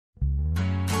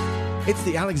It's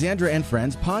the Alexandra and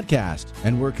Friends podcast,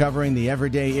 and we're covering the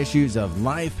everyday issues of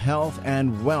life, health,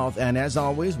 and wealth. And as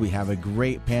always, we have a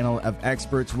great panel of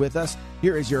experts with us.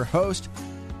 Here is your host,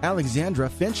 Alexandra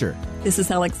Fincher. This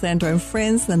is Alexandra and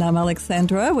Friends, and I'm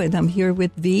Alexandra, and I'm here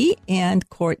with V and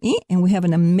Courtney, and we have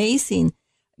an amazing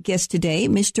guest today,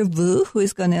 Mr. Vu, who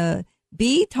is going to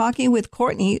be talking with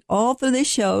Courtney all through this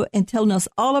show and telling us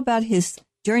all about his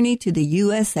journey to the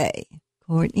USA.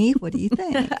 Courtney, what do you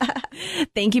think?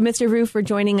 Thank you, Mr. Vu, for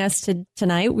joining us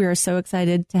tonight. We are so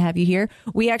excited to have you here.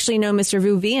 We actually know Mr.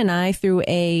 Vu, V, and I through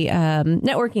a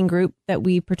networking group that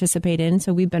we participate in.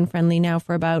 So we've been friendly now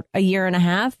for about a year and a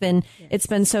half. And It's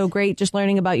been so great just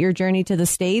learning about your journey to the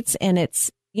States. And it's,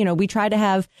 you know, we try to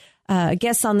have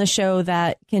guests on the show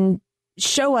that can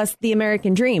show us the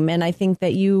American dream. And I think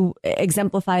that you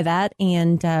exemplify that.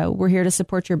 And we're here to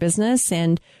support your business.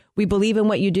 And we believe in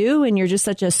what you do, and you're just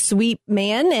such a sweet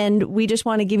man. And we just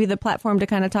want to give you the platform to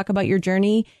kind of talk about your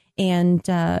journey and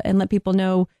let people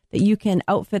know that you can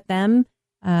outfit them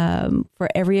for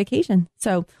every occasion.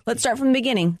 So let's start from the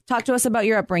beginning. Talk to us about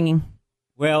your upbringing.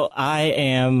 Well, I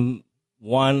am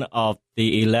one of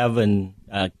the 11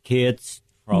 kids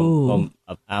from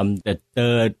I'm the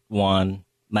third one.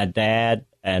 My dad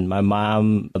and my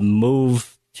mom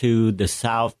moved to the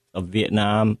south of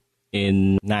Vietnam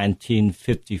in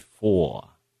 1954,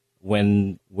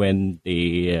 when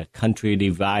the country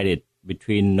divided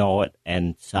between North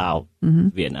and South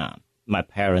Vietnam. My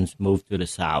parents moved to the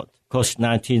South. Of course,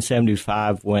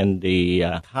 1975, when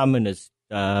the communists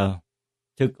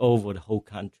took over the whole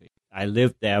country. I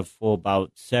lived there for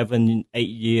about 7-8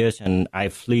 years, and I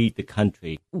fled the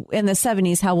country. In the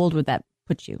 70s, how old would that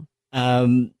put you?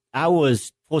 I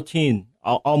was 14.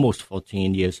 Almost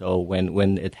 14 years old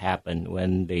when it happened,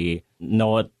 when the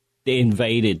North, they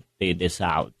invaded the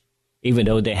South, even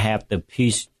though they have the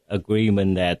peace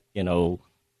agreement that, you know,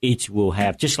 each will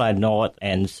have, just like North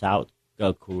and South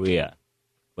Korea.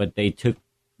 But they took,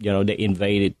 you know, they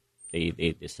invaded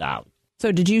the South.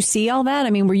 So did you see all that?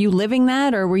 I mean, were you living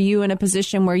that, or were you in a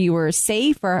position where you were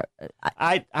safe? Or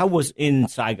I was in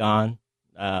Saigon.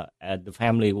 The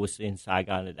family was in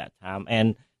Saigon at that time.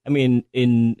 And, I mean,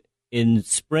 in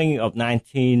spring of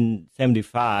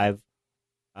 1975,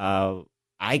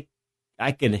 I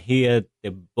could hear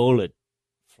the bullet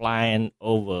flying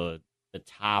over the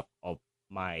top of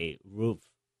my roof.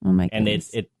 Oh my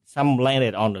goodness. And some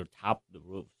landed on the top of the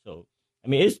roof. So, I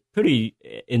mean, it's pretty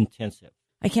intensive.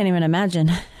 I can't even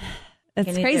imagine.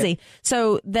 That's crazy.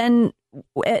 So then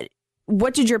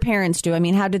what did your parents do? I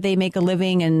mean, how did they make a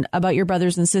living, and about your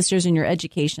brothers and sisters and your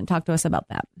education? Talk to us about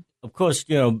that. Of course,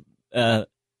 you know,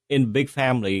 in big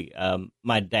family,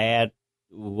 my dad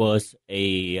was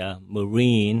a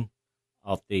Marine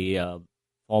of the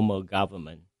former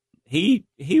government. He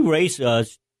raised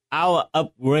us. Our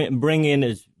upbringing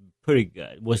is pretty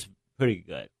good. Was pretty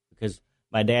good because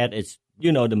my dad is,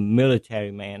 you know, the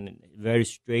military man, very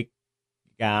strict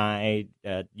guy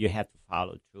that you have to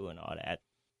follow through and all that.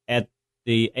 At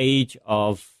the age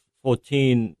of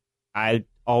 14, I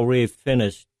already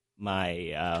finished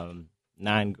my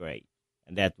 9th grade.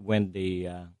 And that when the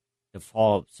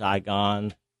fall of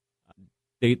Saigon,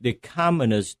 the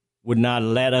communists would not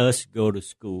let us go to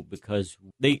school because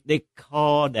they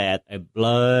call that a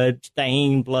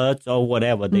stained blood or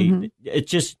whatever. It's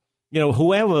just, you know,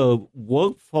 whoever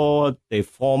worked for the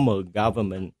former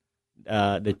government,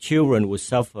 the children would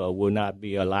suffer, will not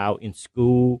be allowed in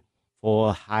school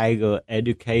for higher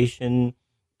education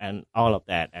and all of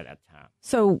that at that time.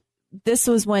 So this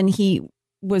was when he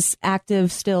was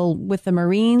active still with the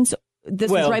Marines. This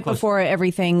was right before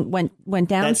everything went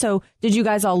down. So did you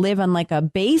guys all live on like a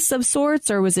base of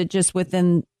sorts, or was it just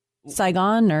within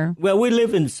Saigon? Or well, we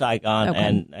live in Saigon,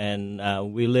 okay. and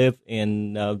we live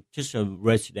in just a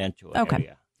residential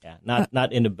area. Yeah,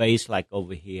 not in the base like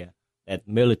over here. That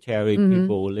military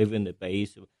people live in the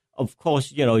base. Of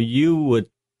course, you know, you would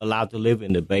allowed to live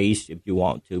in the base if you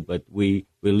want to, but we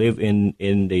live in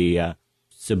the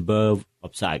suburb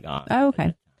of Saigon. Oh,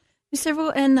 okay. Mr. Vu,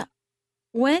 and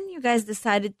when you guys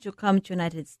decided to come to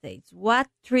United States, what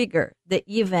triggered the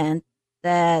event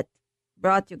that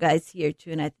brought you guys here to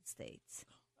United States?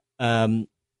 Of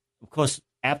course,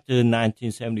 after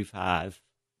 1975,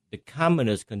 the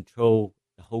communists control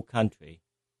the whole country.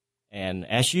 And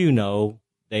as you know,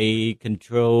 they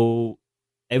control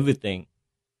everything.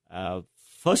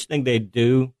 First thing they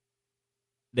do,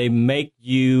 they make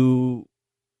you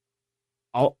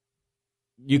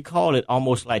call it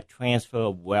almost like transfer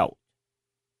of wealth.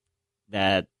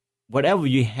 That whatever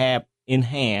you have in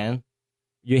hand,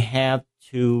 you have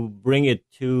to bring it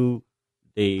to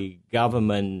the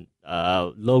government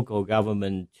local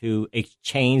government to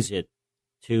exchange it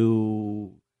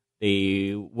to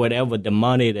the whatever the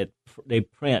money that they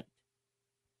print.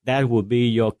 That would be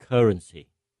your currency.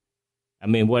 I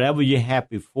mean, whatever you had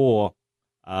before,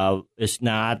 it's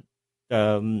not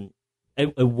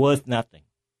it worth nothing.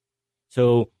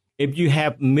 So if you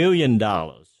have $1 million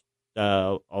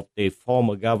of the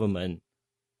former government,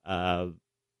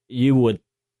 you would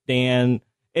then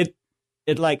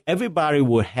it like everybody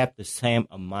would have the same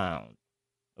amount.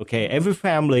 Okay, every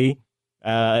family,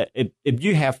 if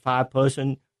you have 5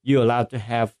 person, you're allowed to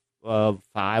have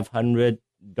 500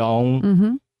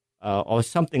 dong or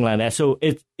something like that. So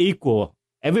it's equal.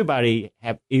 Everybody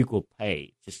have equal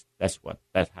pay. Just that's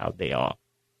how they are.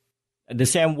 The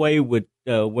same way with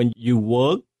when you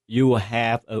work, you will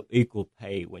have equal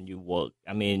pay when you work.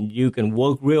 I mean, you can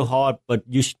work real hard, but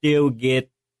you still get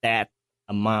that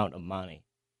amount of money.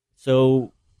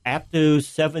 So after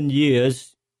 7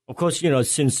 years, of course,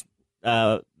 since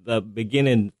the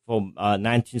beginning from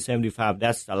 1975,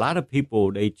 that's a lot of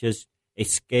people. They just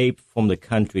escape from the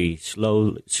country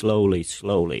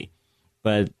slowly.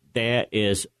 But there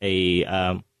is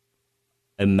a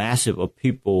massive of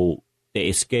people. They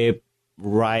escape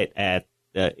right at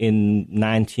in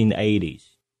 1980s.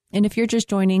 And if you're just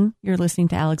joining, you're listening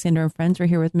to Alexander and Friends. We're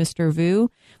here with Mr.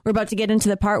 Vu. We're about to get into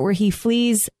the part where he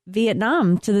flees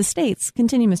Vietnam to the States.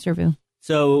 Continue, Mr. Vu.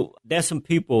 So there's some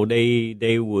people,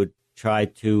 they would try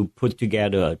to put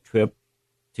together a trip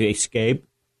to escape.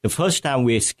 The first time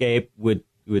we escaped with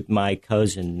my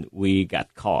cousin, we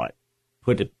got caught,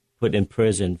 put in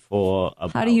prison for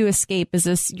about... How do you escape? Is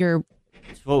this you're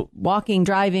walking,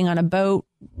 driving on a boat?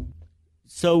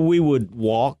 So we would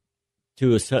walk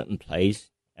to a certain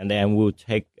place, and then we'll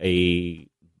take a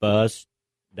bus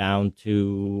down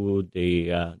to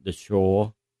the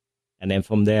shore, and then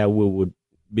from there we would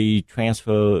be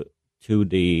transferred to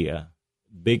the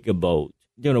bigger boat.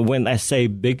 When I say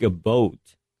bigger boat,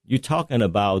 you're talking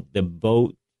about the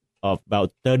boat of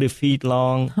about 30 feet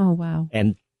long. Oh, wow.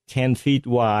 And 10 feet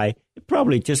wide.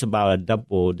 Probably just about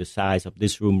double the size of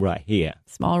this room right here.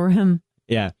 Small room.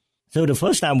 Yeah. So the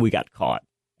first time we got caught.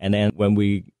 And then when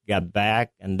we got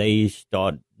back and they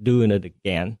start doing it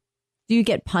again. Do you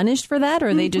get punished for that,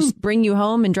 or they just bring you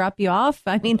home and drop you off?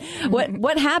 I mean,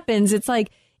 what happens? It's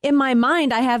like, in my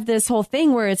mind, I have this whole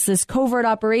thing where it's this covert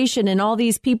operation and all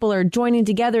these people are joining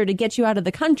together to get you out of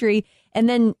the country. And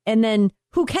then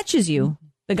who catches you?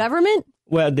 The government?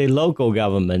 Well, the local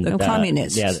government. The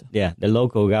communists. Yeah, the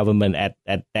local government at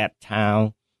that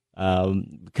town.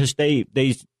 Because they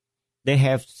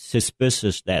have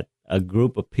suspicions that a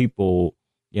group of people,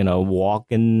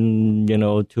 walking,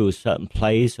 to a certain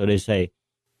place. So they say,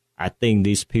 I think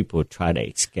these people try to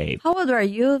escape. How old are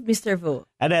you, Mr. Vu?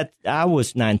 I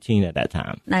was 19 at that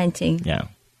time. 19. Yeah.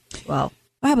 Wow.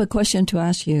 I have a question to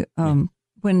ask you.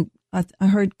 When I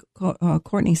heard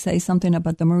Courtney say something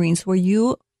about the Marines, were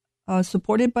you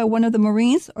supported by one of the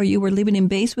Marines, or you were living in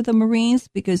base with the Marines?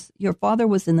 Because your father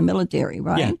was in the military,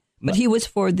 right? Yeah. But he was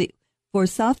for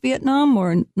South Vietnam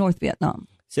or North Vietnam?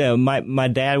 So my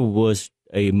dad was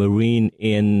a Marine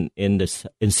in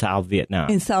South Vietnam.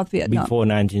 In South Vietnam. Before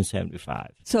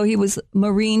 1975. So he was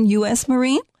U.S.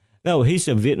 Marine? No, he's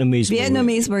a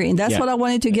Vietnamese Marine. That's what I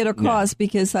wanted to get across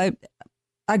because I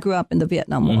grew up in the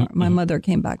Vietnam War. My mother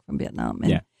came back from Vietnam.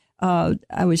 And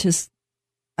I was just,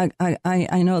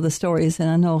 I know the stories and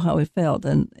I know how it felt.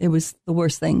 And it was the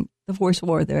worst thing, the worst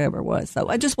war there ever was. So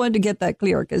I just wanted to get that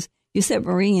clear because you said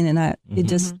Marine and it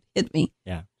just hit me.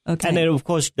 Yeah. Okay. And then, of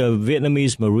course, the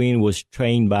Vietnamese Marine was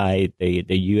trained by the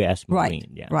U.S.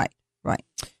 Marine. Right.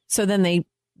 So then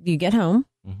you get home.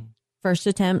 First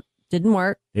attempt didn't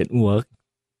work.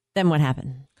 Then what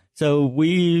happened? So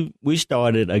we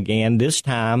started again. This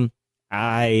time,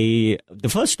 the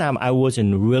first time I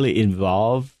wasn't really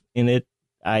involved in it.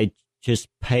 I just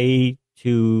paid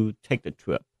to take the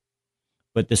trip.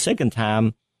 But the second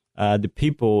time, the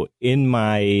people in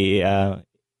my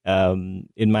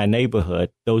neighborhood,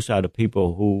 those are the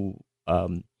people who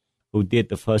did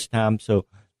the first time. So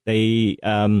they,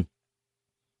 I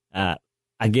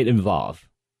get involved.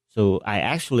 So I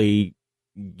actually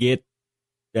get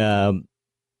help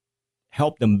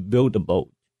them build the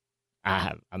boat.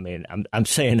 I'm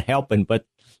saying helping, but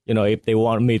if they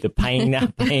want me to paint, I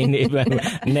paint. If I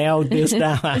nail this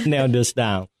down, I nail this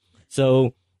down.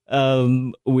 So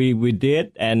we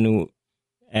did, and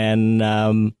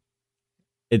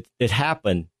it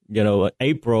happened,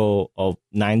 April of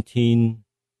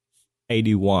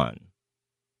 1981.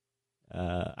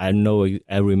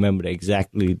 I remember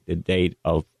exactly the date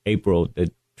of April the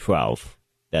 12th.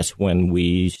 That's when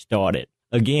we started.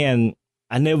 Again,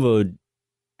 I never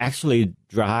actually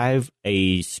drive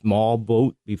a small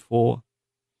boat before,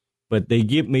 but they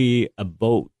give me a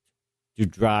boat to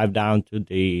drive down to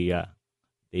the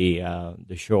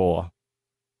shore,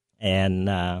 and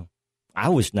I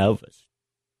was nervous.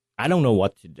 I don't know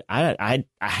what to do. I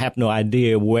have no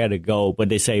idea where to go, but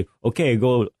they say, okay,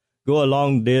 go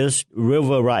along this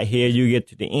river right here. You get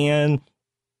to the end,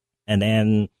 and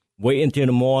then wait until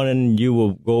the morning. You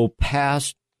will go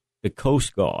past the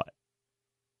Coast Guard,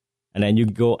 and then you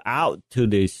go out to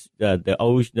the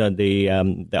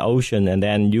ocean, and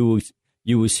then you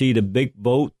will see the big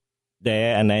boat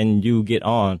there, and then you get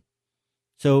on.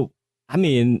 So, I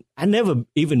mean, I never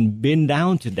even been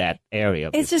down to that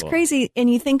area It's before. just crazy.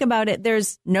 And you think about it,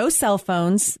 there's no cell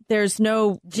phones, there's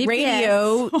no GPS.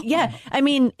 radio. Yeah. I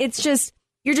mean, it's just,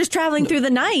 you're just traveling through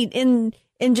the night and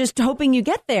just hoping you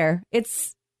get there.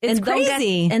 It's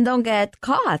crazy. Don't get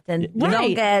caught and Right.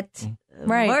 don't get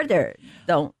Right. murdered.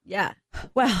 Yeah.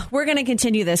 Well, we're going to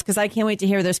continue this because I can't wait to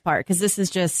hear this part, because this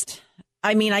is just,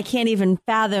 I mean, I can't even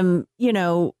fathom,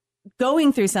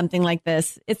 going through something like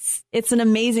this. It's an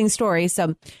amazing story.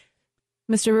 So,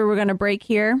 Mr. Vu, we're going to break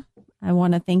here. I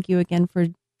want to thank you again for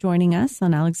joining us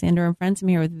on Alexandra and Friends. I'm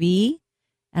here with V,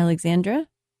 Alexandra,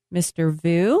 Mr.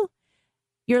 Vu.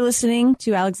 You're listening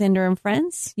to Alexandra and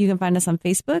Friends. You can find us on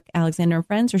Facebook, Alexandra and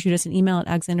Friends, or shoot us an email at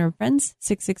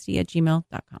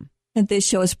alexandraandfriends660@gmail.com. And this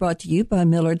show is brought to you by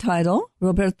Miller Title,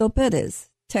 Roberto Perez,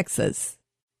 Texas.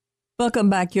 Welcome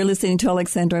back. You're listening to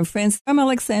Alexandra and Friends. I'm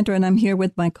Alexandra, and I'm here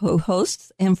with my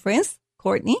co-hosts and friends,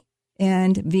 Courtney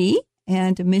and V,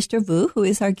 and Mr. Vu, who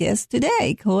is our guest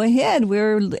today. Go ahead.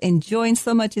 We're enjoying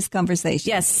so much this conversation.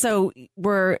 Yes, so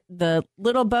we're the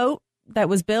little boat that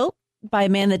was built by a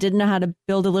man that didn't know how to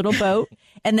build a little boat,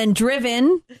 and then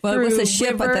driven Well, it was through a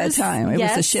ship rivers. at that time. It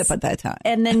was a ship at that time.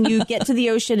 And then you get to the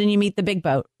ocean and you meet the big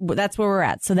boat. That's where we're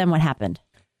at. So then what happened?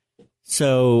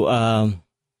 So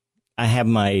I have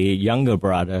my younger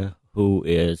brother who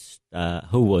was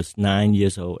 9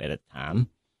 years old at the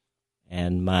time,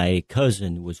 and my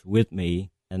cousin was with me,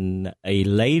 and a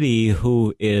lady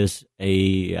who is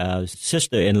a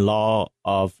sister-in-law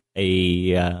of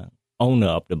a owner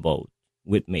of the boat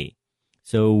with me.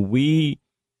 So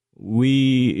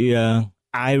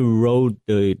I rowed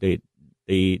the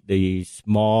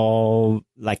small,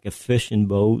 like a fishing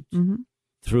boat,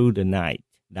 through the night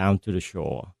down to the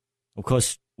shore. Of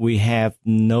course, I have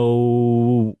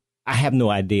no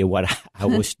idea what I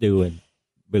was doing.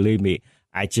 Believe me,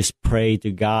 I just pray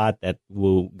to God that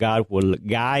God will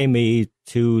guide me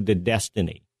to the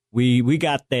destiny. We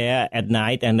got there at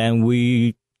night, and then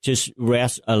we just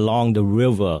rest along the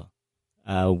river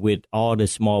with all the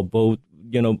small boats.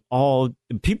 All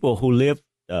the people who live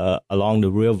along the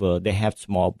river, they have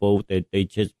small boat. They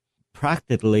just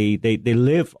practically they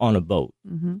live on a boat.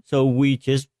 Mm-hmm. So we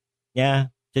just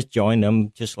join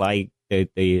them, just like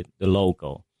the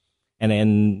local. And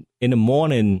then in the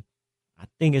morning, I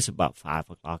think it's about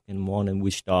 5 o'clock in the morning,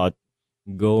 we start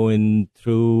going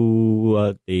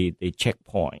through the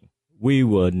checkpoint. We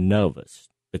were nervous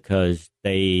because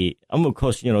of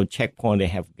course, checkpoint, they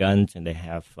have guns and they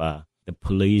have the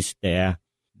police there.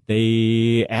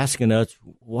 They asking us,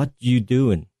 what you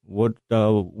doing?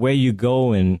 Where you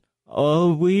going?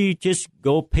 Oh, we just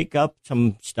go pick up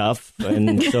some stuff.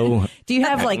 And so, do you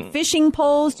have like fishing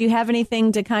poles? Do you have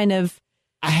anything to kind of?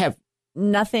 I have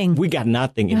nothing. We got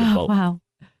nothing in the boat. Wow.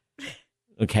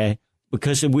 Okay,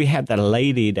 because we had that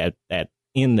lady that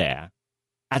in there.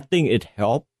 I think it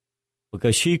helped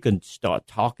because she could start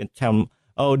talking, tell them,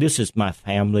 "Oh, this is my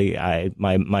family.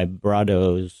 My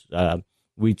brothers.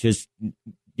 We just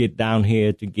get down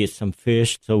here to get some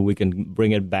fish so we can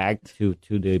bring it back to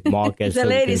the market." The so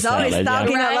lady's always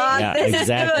talking Right. a lot. Yeah, This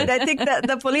exactly. is good. I think that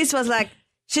the police was like,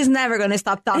 she's never going to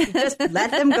stop talking. Just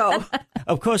let them go.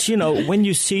 Of course, when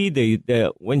you see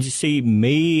when you see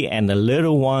me and the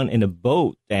little one in the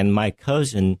boat and my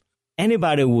cousin,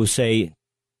 anybody will say,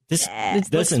 this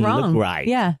doesn't What's wrong? look right.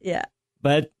 Yeah. Yeah.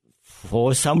 But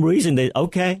for some reason,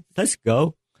 okay, let's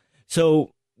go.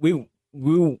 So we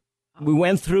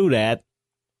went through that.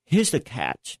 Here's the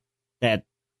catch: that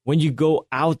when you go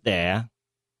out there,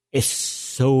 it's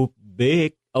so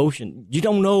big ocean. You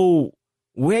don't know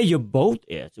where your boat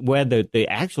is, where the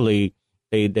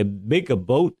bigger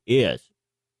boat is,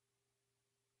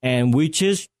 and we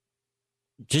just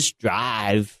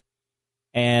drive,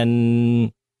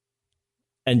 and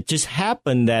just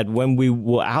happened that when we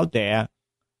were out there,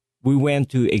 we went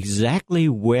to exactly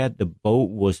where the boat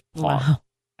was parked. Wow.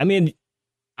 I mean,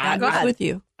 God was with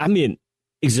you. I mean,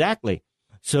 exactly.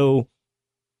 So,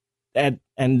 at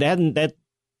that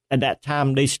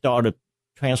time, they started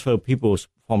transfer people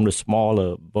from the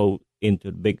smaller boat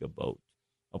into the bigger boat.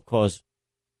 of course,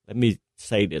 let me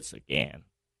say this again.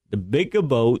 The bigger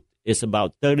boat is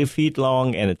about 30 feet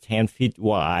long and 10 feet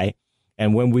wide.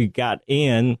 And when we got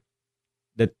in,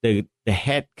 the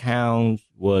head count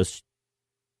was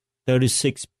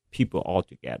 36 people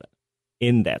altogether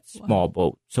in that small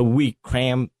boat. So we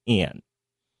crammed in.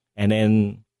 And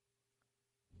then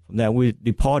from there, we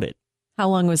departed. How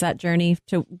long was that journey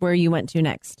to where you went to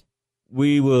next?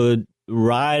 We would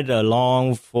ride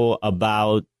along for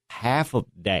about half a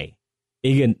day,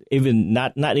 even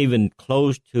not even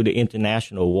close to the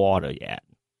international water yet.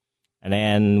 And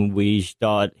then we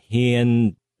start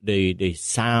hearing the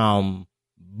sound,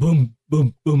 boom,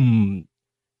 boom, boom.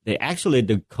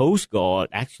 The Coast Guard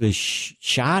actually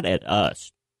shot at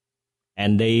us.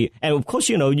 And of course,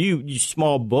 you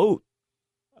small boat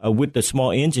with the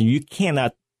small engine, you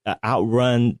cannot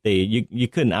outrun you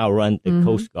couldn't outrun the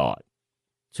Coast Guard.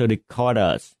 So they caught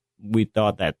us. We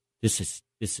thought that this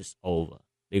is over.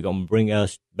 They're gonna bring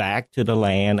us back to the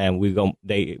land, and we're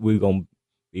gonna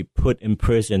be put in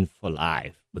prison for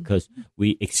life because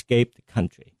we escaped the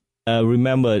country.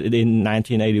 Remember, in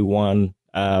 1981,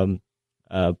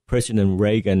 President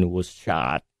Reagan was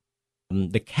shot.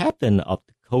 The captain of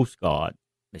the Coast Guard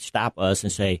stopped us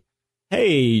and say,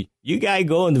 "Hey, you guys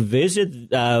going to visit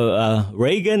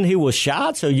Reagan? He was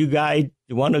shot, so you guys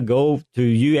want to go to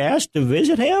U.S. to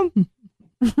visit him?"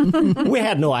 We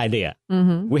had no idea.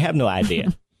 Mm-hmm. We have no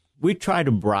idea. We try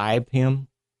to bribe him.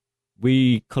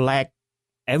 We collect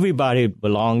everybody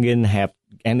belonging, have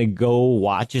any gold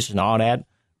watches and all that.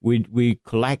 We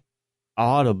collect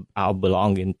all of our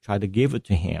belonging, try to give it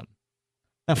to him.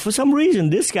 And for some reason,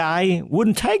 this guy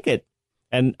wouldn't take it.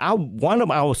 And one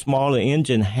of our smaller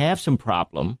engine have some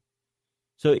problem.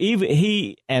 So even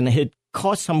he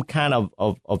caught some kind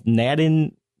of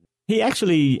netting. He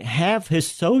actually have his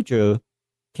soldier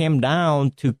came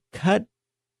down to cut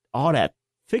all that,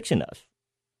 fixing us.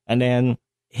 And then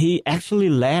he actually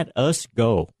let us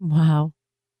go. Wow.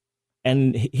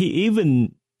 And he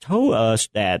even told us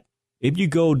that if you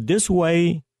go this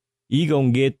way, you're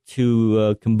going to get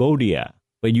to Cambodia.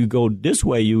 But you go this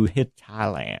way, you hit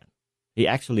Thailand. He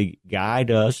actually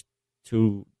guided us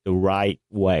to the right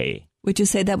way. Would you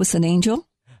say that was an angel?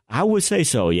 I would say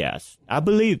so, yes. I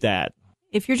believe that.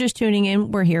 If you're just tuning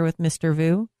in, we're here with Mr.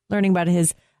 Vu, learning about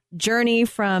his journey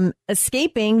from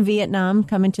escaping Vietnam,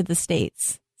 coming to the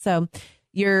States. So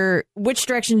which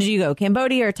direction did you go,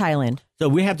 Cambodia or Thailand? So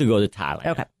we have to go to Thailand.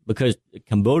 Okay. Because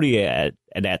Cambodia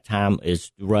at that time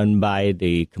is run by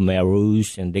the Khmer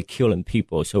Rouge and they're killing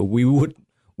people. So we wouldn't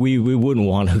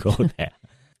want to go there.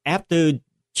 After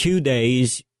 2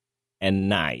 days and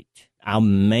night, our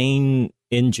main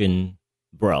engine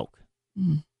broke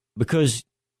because,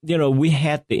 we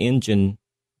had the engine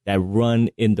that run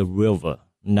in the river,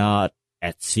 not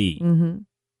at sea. Mm-hmm.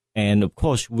 And of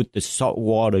course, with the salt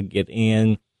water get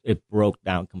in, it broke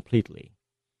down completely.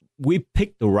 We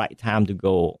picked the right time to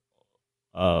go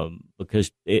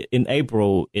because in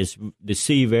April is the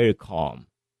sea very calm.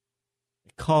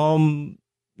 Calm,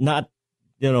 not,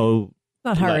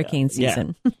 not hurricane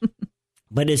season. Yeah.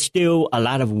 But it's still a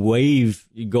lot of waves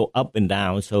go up and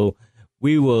down. So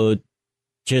we were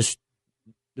just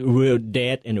real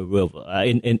dead in the river,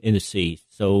 in the sea.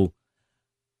 So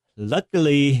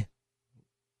luckily,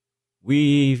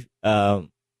 we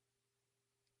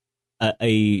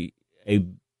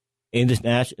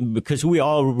international, because we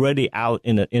already out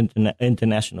in the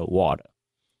international water.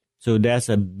 So there's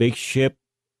a big ship.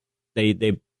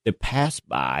 They passed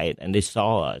by it and they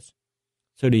saw us.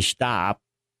 So they stopped,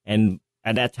 and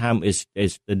at that time it's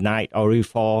the night already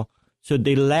fall. So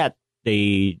they let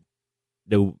the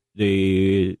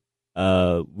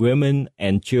women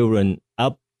and children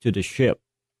up to the ship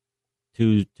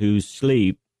to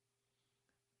sleep.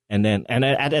 And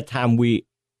at that time we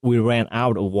ran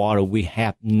out of water. We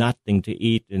have nothing to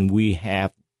eat and we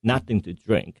have nothing to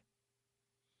drink.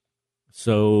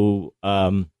 So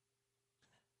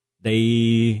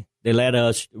they let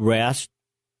us rest.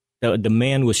 The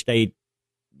men would stay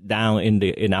down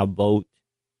in our boat,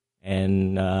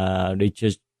 and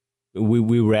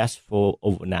we rest for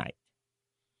overnight.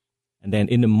 And then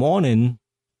in the morning,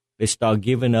 they start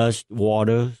giving us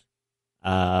water.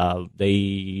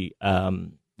 They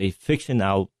fixing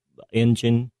our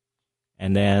engine,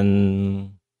 and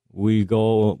then we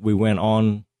went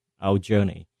on our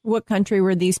journey. What country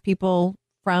were these people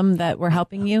from that were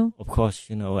helping you? Of course,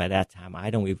 at that time,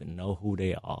 I don't even know who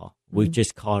they are. We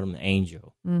just called them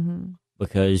angel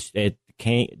because the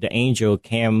angel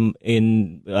came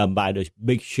in by the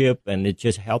big ship and it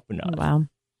just helping us. Wow.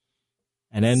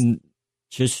 And then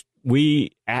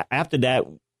after that,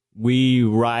 we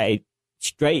ride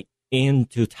straight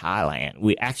into Thailand.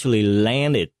 We actually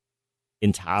landed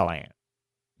in Thailand.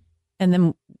 And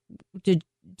then did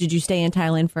you stay in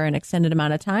Thailand for an extended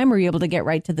amount of time? Were you able to get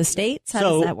right to the States? How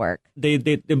does that work?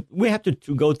 We have to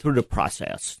go through the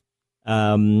process.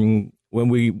 When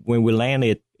we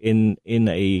landed in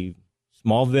a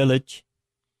small village,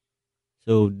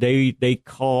 so they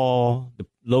call the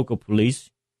local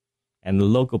police, and the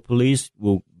local police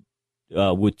will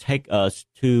take us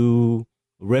to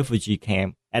refugee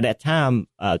camp. At that time,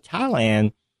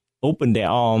 Thailand opened their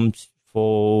arms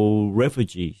for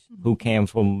refugees who came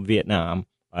from Vietnam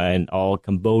or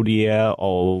Cambodia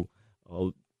or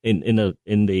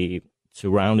in the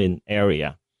surrounding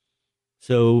area.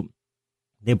 So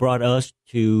they brought us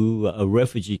to a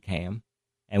refugee camp,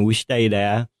 and we stayed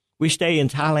there. We stayed in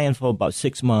Thailand for about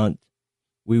 6 months.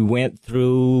 We went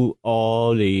through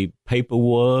all the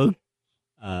paperwork,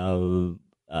 go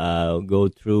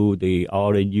through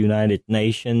all the United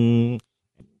Nations.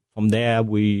 From there,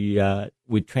 we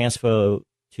transferred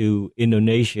to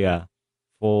Indonesia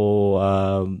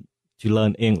to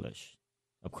learn English.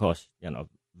 Of course,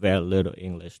 very little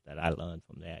English that I learned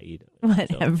from there either.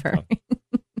 Whatever.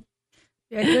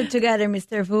 You're good together,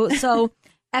 Mr. Vu. So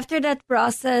after that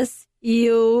process,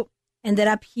 you ended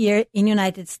up here in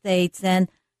United States. And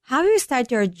how you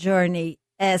start your journey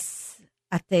as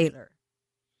a tailor?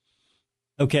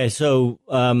 Okay, so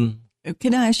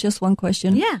can I ask just one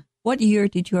question? Yeah. What year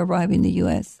did you arrive in the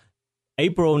U.S.?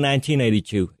 April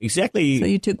 1982. Exactly. So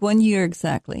you took 1 year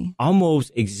exactly.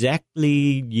 Almost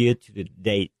exactly year to the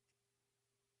date.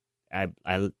 I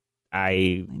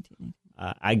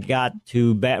got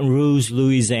to Baton Rouge,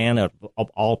 Louisiana, of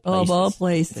all places. Of all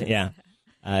places. Yeah.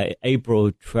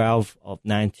 April 12th of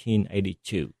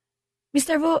 1982.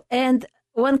 Mr. Vu, and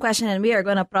one question, and we are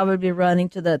going to probably run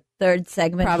into the third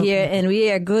segment here, and we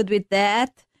are good with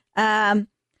that.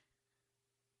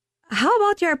 How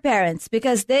about your parents?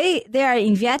 Because they are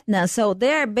in Vietnam, so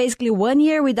they're basically 1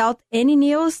 year without any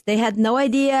news. They had no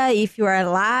idea if you are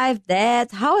alive,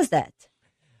 dead. How was that?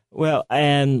 Well,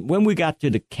 and when we got to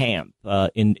the camp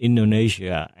in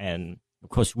Indonesia, and of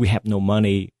course we have no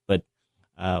money, but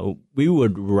we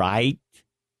would write,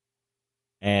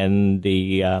 and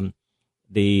the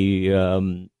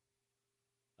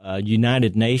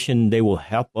United Nations, they will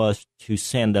help us to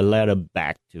send a letter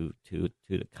back to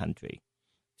the country,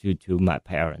 to my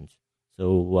parents.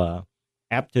 So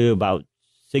after about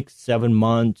 6-7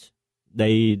 months,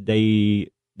 they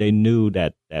knew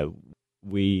that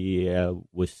we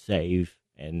were safe,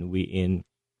 and we in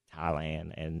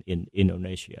Thailand and in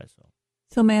Indonesia.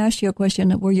 So may I ask you a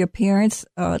question? Were your parents,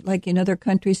 like in other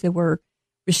countries, that were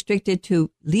restricted to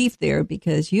leave there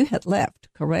because you had left,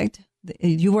 correct?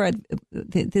 You were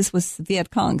this was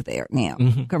Viet Cong there now,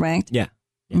 correct? Yeah.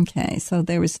 Okay, so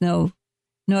there was no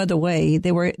other way.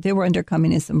 They were under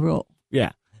communism rule.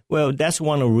 Yeah. Well, that's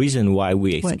one of the reasons why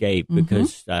we escaped,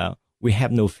 because we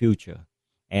have no future.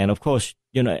 And of course,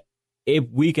 if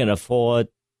we can afford,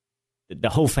 the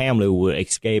whole family will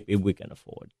escape if we can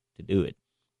afford to do it.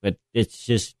 But it's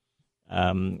just,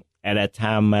 at that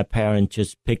time, my parents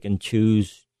just pick and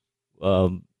choose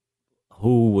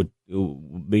who would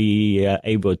be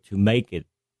able to make it.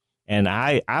 And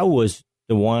I was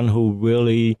the one who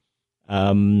really,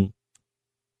 all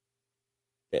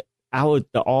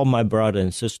my brother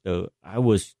and sister, I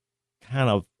was kind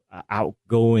of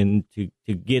outgoing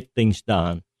to get things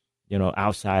done,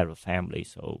 outside of the family.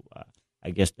 So I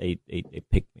guess they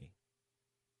picked me.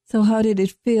 So how did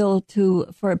it feel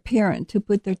for a parent to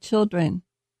put their children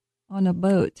on a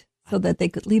boat so that they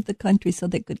could leave the country so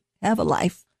they could have a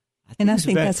life? I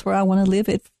think that's where I want to live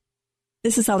it.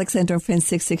 This is Alexandra Friends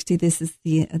 660. This is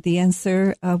the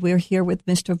answer. We're here with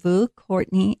Mr. Vu,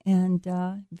 Courtney, and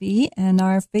V. And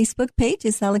our Facebook page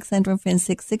is Alexandra Friends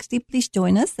 660. Please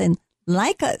join us and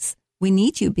like us. We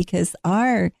need you because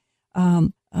our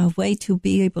way to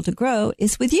be able to grow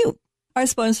is with you. Our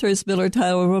sponsor is Miller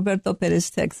Tile, Roberto Perez,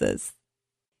 Texas.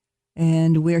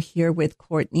 And we're here with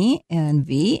Courtney and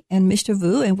V and Mr.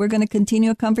 Vu, and we're going to continue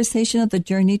a conversation of the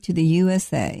journey to the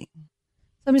USA.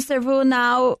 So, Mr. Vu,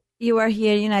 now you are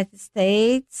here in the United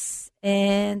States,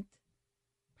 and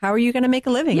how are you going to make a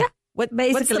living? Yeah, what's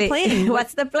the plan?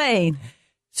 What's the plan?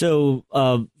 So,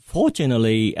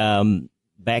 fortunately,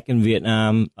 back in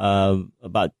Vietnam,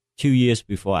 about 2 years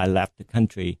before I left the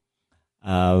country,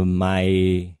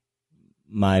 my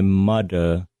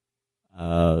mother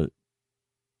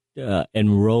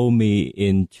enrolled me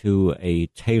into a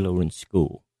tailoring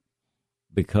school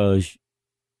because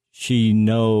she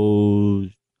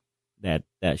knows that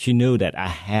she knew that I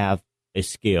have a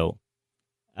skill.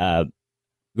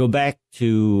 Go back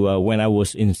to when I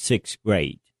was in 6th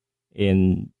grade.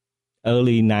 In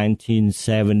early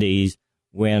 1970s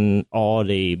when all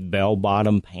the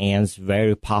bell-bottom pants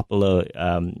very popular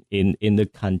in the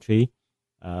country.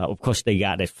 Of course, they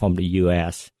got it from the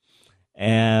U.S.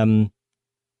 And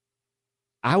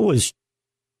I was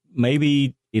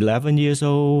maybe 11 years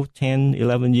old at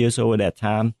that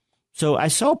time. So I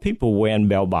saw people wearing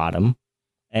bell-bottom,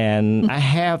 and I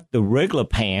have the regular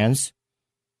pants.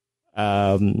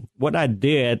 What I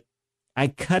did, I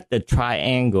cut the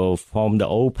triangle from the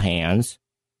old pants,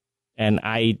 and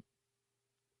I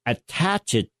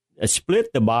attach it,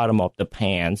 split the bottom of the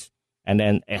pants, and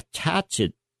then attach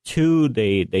it to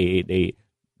the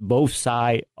both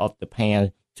sides of the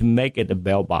pants to make it a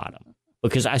bell bottom.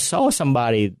 Because I saw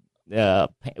somebody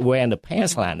wearing the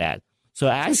pants like that, so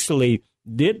I actually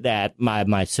did that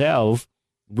myself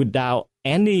without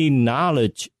any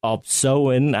knowledge of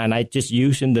sewing, and I just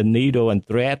using the needle and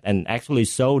thread and actually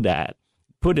sewed that,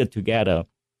 put it together,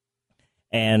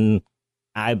 and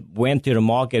I went to the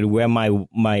market where my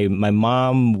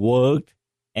mom worked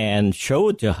and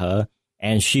showed it to her,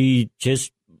 and she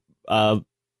just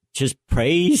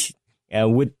praised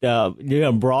with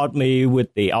brought me with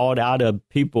all the other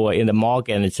people in the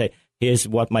market and said, "Here's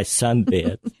what my son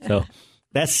did." So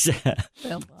that's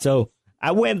so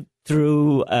I went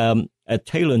through a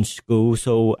tailoring school.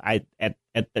 So at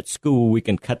that school we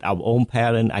can cut our own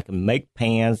pattern. I can make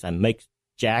pants and make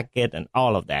jacket and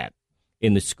all of that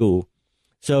in the school.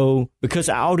 So because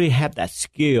I already have that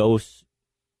skills,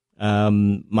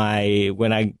 when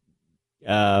I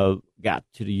got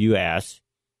to the U.S.,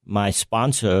 my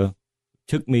sponsor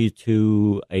took me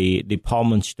to a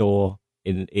department store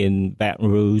in Baton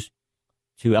Rouge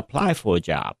to apply for a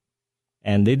job,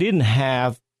 and they didn't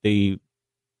have any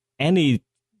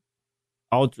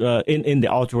in the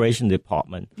alteration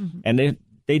department, and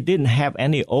they didn't have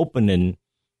any opening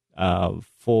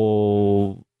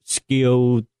for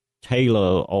skilled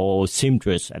tailor or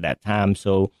seamstress at that time.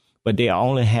 So, but they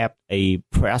only have a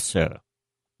presser,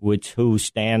 who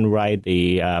stand right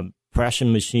the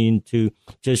pressing machine to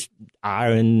just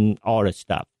iron all the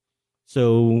stuff.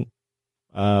 So,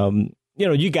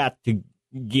 you got to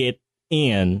get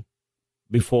in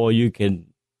before you can,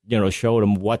 show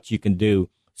them what you can do.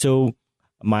 So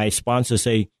my sponsor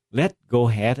say, let's go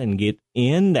ahead and get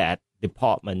in that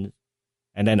department.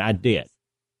 And then I did.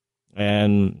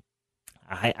 And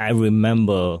I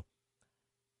remember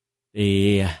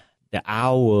the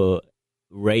hour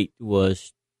rate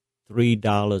was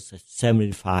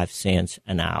 $3.75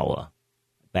 an hour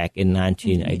back in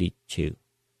 1982.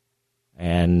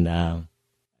 And I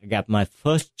got my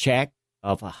first check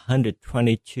of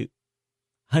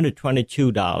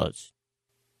 $122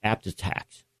 after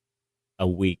tax a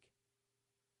week.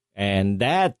 And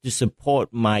that to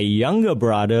support my younger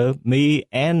brother, me,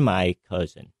 and my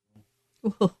cousin.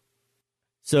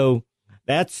 So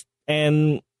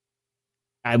and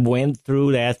I went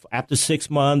through that. After 6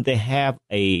 months, they have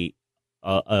a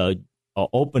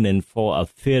opening for a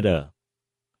fitter.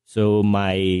 So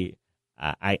I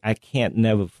can't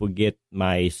never forget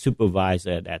my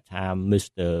supervisor at that time,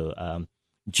 Mr.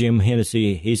 Jim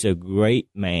Hennessy. He's a great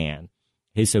man.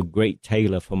 He's a great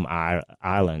tailor from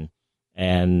Ireland.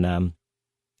 And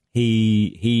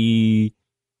he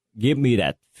gave me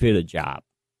that fitter job.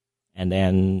 And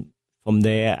then from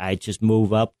there, I just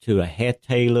moved up to a head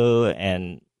tailor,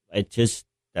 and it just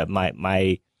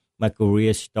my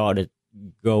career started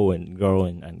growing.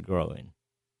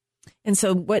 And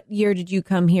so what year did you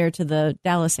come here to the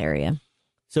Dallas area?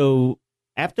 So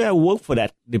after I worked for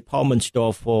that department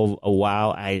store for a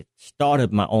while, I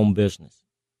started my own business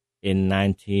in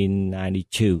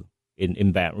 1992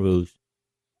 in Baton Rouge.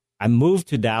 I moved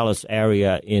to Dallas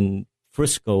area in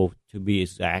Frisco, to be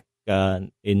exact,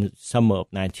 in summer of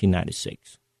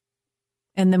 1996.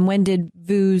 And then when did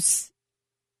Vu's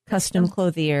Custom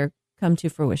Clothier come to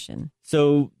fruition?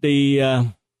 So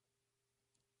I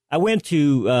went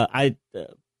to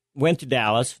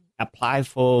Dallas, applied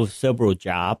for several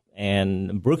jobs,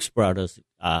 and Brooks Brothers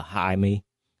hired me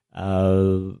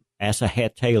as a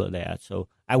head tailor there. So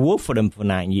I worked for them for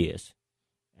 9 years.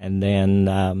 And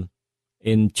then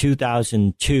in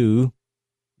 2002,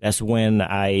 that's when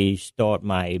I start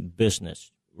my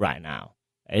business right now.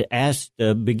 As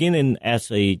the beginning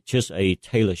as just a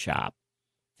tailor shop,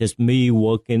 just me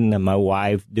working and my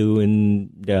wife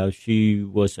doing. She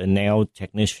was a nail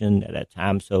technician at that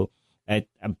time, so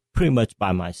I'm pretty much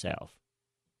by myself.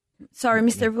 Sorry,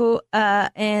 Mr. Vu,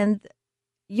 and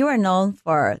you are known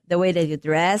for the way that you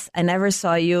dress. I never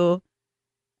saw you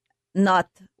not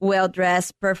well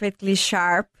dressed, perfectly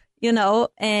sharp,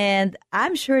 and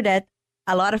I'm sure that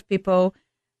a lot of people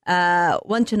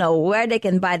want to know where they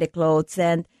can buy the clothes.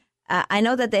 And I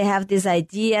know that they have this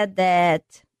idea that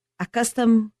a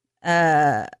custom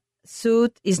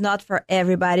suit is not for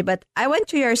everybody, but I went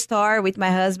to your store with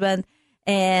my husband,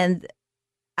 and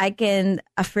I can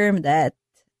affirm that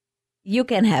you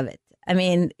can have it. I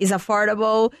mean, it's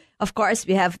affordable. Of course,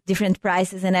 we have different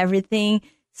prices and everything.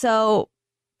 So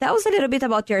tell us a little bit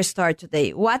about your store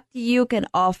today. What you can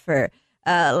offer?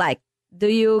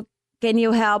 Can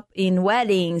you help in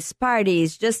weddings,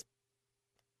 parties?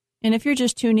 And if you're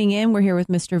just tuning in, we're here with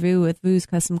Mr. Vu with Vu's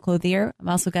Custom Clothier. I've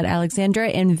also got Alexandra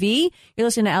and V. You're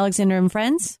listening to Alexandra and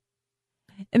Friends.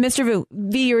 And Mr. Vu,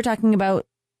 you were talking about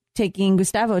taking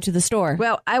Gustavo to the store.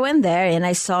 Well, I went there and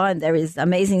I saw, and there is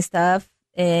amazing stuff.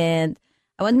 And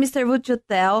I want Mr. Vu to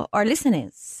tell our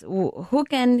listeners, who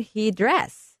can he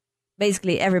dress?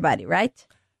 Basically everybody, right?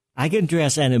 I can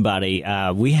dress anybody.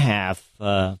 We have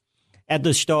at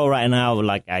the store right now,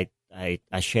 like I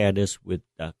shared this with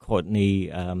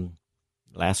Courtney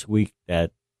last week,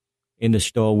 that in the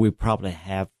store we probably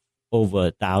have over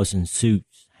 1,000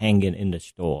 suits hanging in the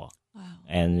store. Wow.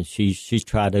 And she's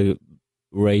tried to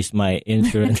raise my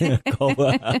insurance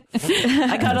cover.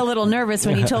 I got a little nervous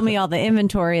when you told me all the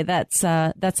inventory that's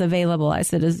available. I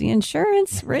said, is the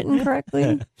insurance written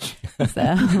correctly?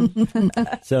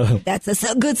 So that's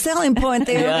a good selling point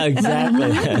there. Yeah, exactly.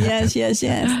 Yes.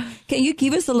 Can you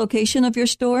give us the location of your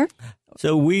store?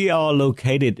 So we are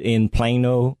located in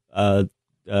Plano,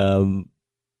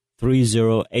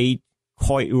 308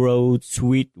 Coit Road,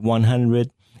 Suite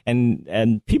 100.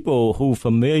 And people who are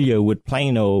familiar with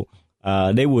Plano,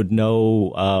 they would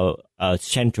know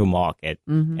Central Market.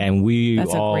 Mm-hmm. And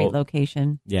that's a great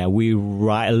location. Yeah, we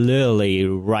literally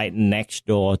right next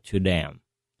door to them.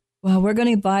 Well, we're going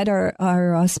to invite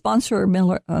our sponsor,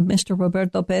 Mr.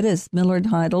 Roberto Perez, Millard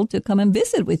Heidel, to come and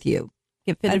visit with you.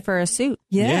 Get fitted for a suit.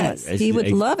 Yes, he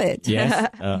would love it.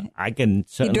 Yes, I can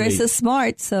certainly. He dresses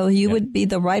smart, so you would be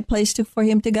the right place for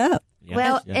him to go.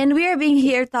 Yes, and we are being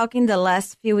here talking the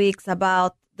last few weeks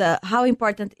about how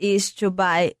important it is to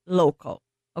buy local,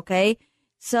 okay?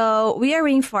 So we are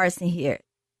reinforcing here.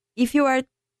 If you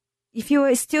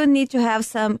still need to have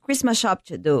some Christmas shop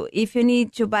to do, if you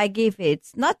need to buy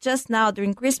gifts, not just now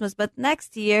during Christmas, but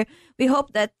next year, we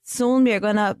hope that soon we are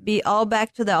going to be all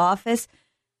back to the office.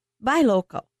 Buy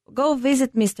local. Go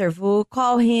visit Mr. Vu.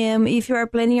 Call him. If you are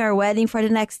planning your wedding for the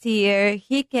next year,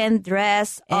 he can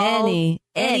dress anyone.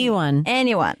 Okay?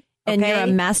 And you're a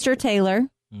master tailor.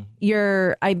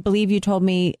 I believe you told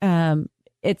me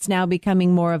it's now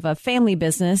becoming more of a family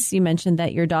business. You mentioned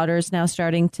that your daughter's now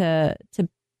starting to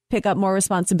pick up more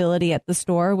responsibility at the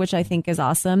store, which I think is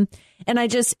awesome. And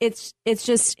it's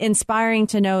just inspiring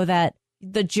to know that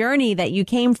the journey that you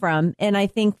came from, and I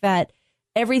think that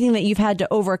everything that you've had to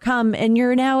overcome, and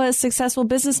you're now a successful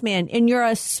businessman, and you're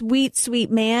a sweet, sweet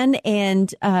man,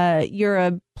 and you're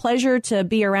a pleasure to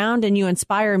be around, and you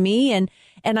inspire me. And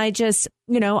I just,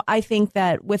 I think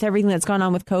that with everything that's gone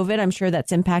on with COVID, I'm sure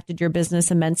that's impacted your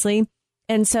business immensely.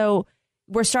 And so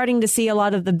we're starting to see a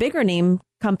lot of the bigger name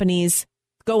companies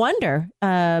go under.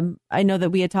 I know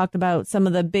that we had talked about some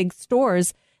of the big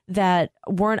stores that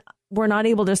were not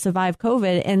able to survive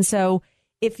COVID. And so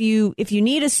if you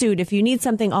need a suit, if you need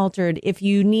something altered, if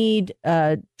you need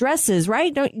dresses,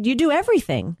 right? You do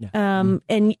everything. Yeah.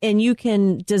 And you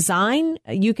can design,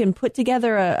 you can put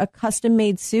together a custom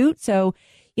made suit. So,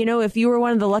 if you were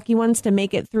one of the lucky ones to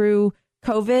make it through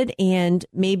COVID and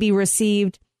maybe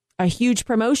received a huge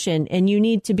promotion and you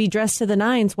need to be dressed to the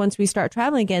nines once we start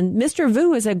traveling again, Mr.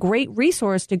 Vu is a great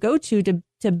resource to go to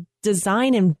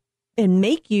design and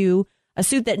make you a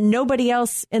suit that nobody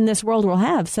else in this world will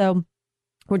have. So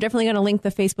we're definitely going to link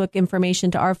the Facebook information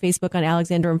to our Facebook on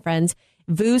Alexandra and Friends.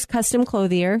 Vu's Custom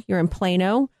Clothier. You're in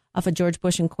Plano off of George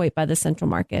Bush and Coit by the Central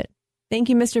Market. Thank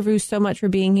you, Mr. Vu, so much for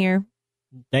being here.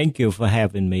 Thank you for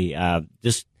having me. I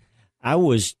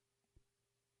was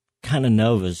kind of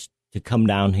nervous to come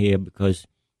down here because,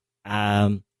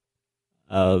 to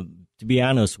be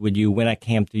honest with you, when I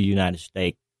came to the United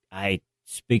States, I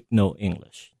speak no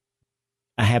English.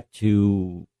 I have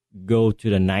to go to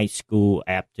the night school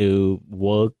after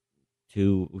work,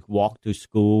 to walk to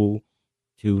school,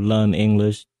 to learn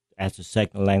English as a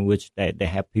second language. That they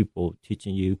have people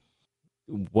teaching you.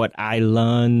 What I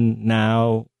learn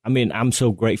now, I mean, I'm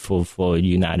so grateful for the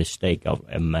United States of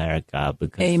America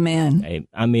because, amen.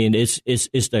 I mean, it's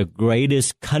the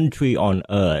greatest country on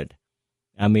earth.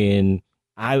 I mean,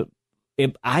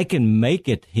 if I can make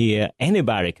it here,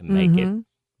 anybody can make it,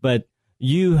 but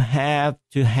you have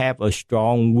to have a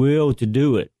strong will to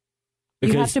do it.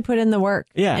 Because, you have to put in the work.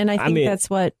 Yeah. And I think that's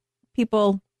what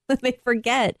people, they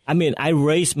forget. I mean, I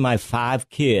raised my 5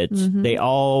 kids. They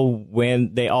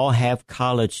all have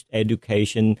college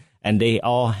education. and they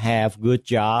all have good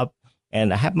job.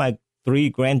 And I have my 3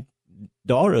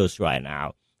 granddaughters right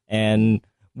now. And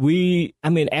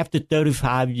after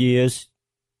 35 years,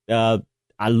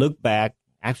 I look back,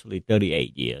 actually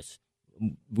 38 years.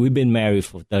 We've been married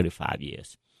for 35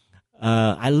 years.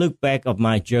 I look back of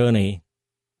my journey.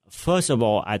 First of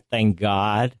all, I thank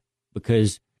God,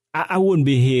 because I wouldn't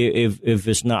be here if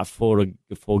it's not for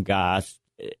God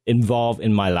involved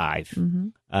in my life. Mm-hmm.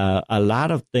 A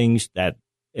lot of things that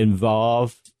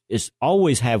involve is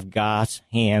always have God's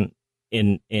hand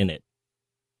in it.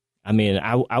 I mean,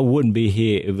 I wouldn't be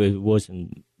here if it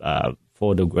wasn't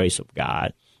for the grace of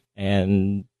God.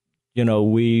 And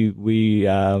we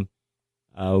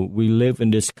live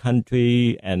in this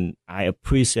country, and I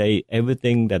appreciate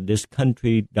everything that this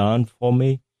country done for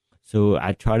me. So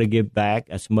I try to give back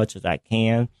as much as I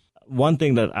can. One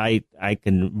thing that I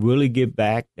can really give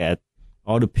back, that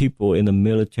all the people in the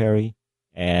military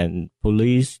and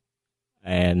police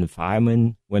and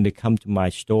firemen, when they come to my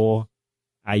store,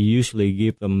 I usually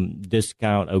give them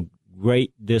a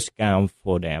great discount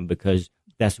for them, because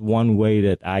that's one way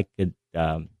that I could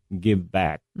give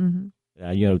back. Mm-hmm.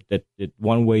 That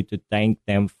one way to thank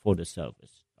them for the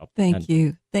service. Thank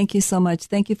you. Thank you so much.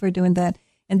 Thank you for doing that.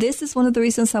 And this is one of the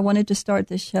reasons I wanted to start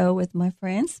the show with my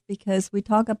friends, because we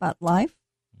talk about life,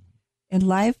 and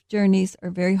life journeys are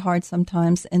very hard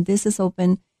sometimes. And this is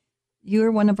open. You're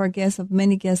one of our guests, of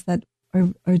many guests that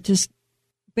are just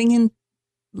bringing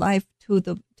life to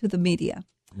the media.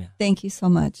 Yeah. Thank you so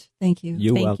much. Thank you.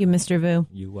 Thank you, Mr. Vu.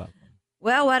 You're welcome.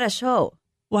 Well, what a show.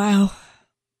 Wow.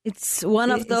 It's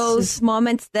one of It's those just-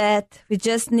 moments that we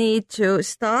just need to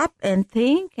stop and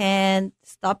think and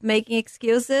stop making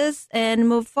excuses and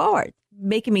move forward.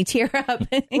 Making me tear up.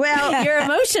 Well- you're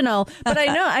emotional, but I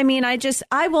know,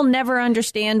 I will never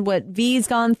understand what V's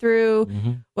gone through,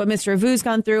 what Mr. Vu's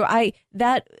gone through.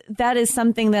 That is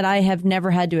something that I have never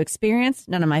had to experience.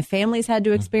 None of my family's had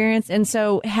to experience. And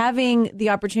so having the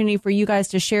opportunity for you guys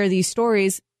to share these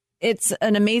stories, it's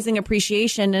an amazing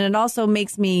appreciation. And it also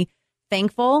makes me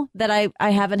thankful that I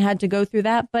haven't had to go through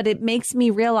that, but it makes me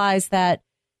realize that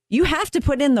you have to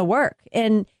put in the work,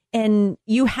 and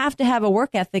you have to have a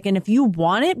work ethic. And if you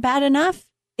want it bad enough,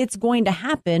 it's going to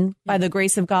happen by the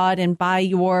grace of God and by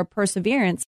your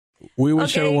perseverance. We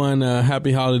wish everyone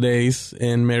happy holidays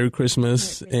and Merry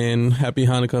Christmas and Happy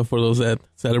Hanukkah for those that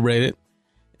celebrate it.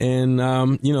 And,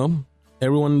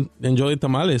 everyone enjoy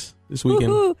tamales this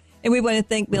weekend. Woo-hoo. And we want to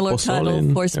thank Miller Pozole Tuttle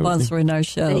and for sponsoring our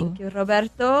show. Thank you,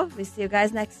 Roberto. We see you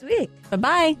guys next week.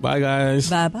 Bye-bye. Bye, guys.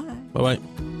 Bye-bye. Bye-bye.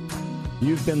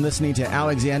 You've been listening to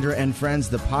Alexandra and Friends,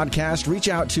 the podcast. Reach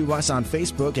out to us on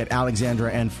Facebook at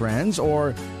Alexandra and Friends,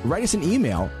 or write us an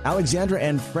email,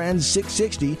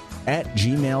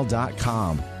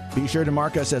 alexandraandfriends660@gmail.com. Be sure to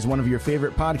mark us as one of your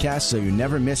favorite podcasts so you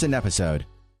never miss an episode.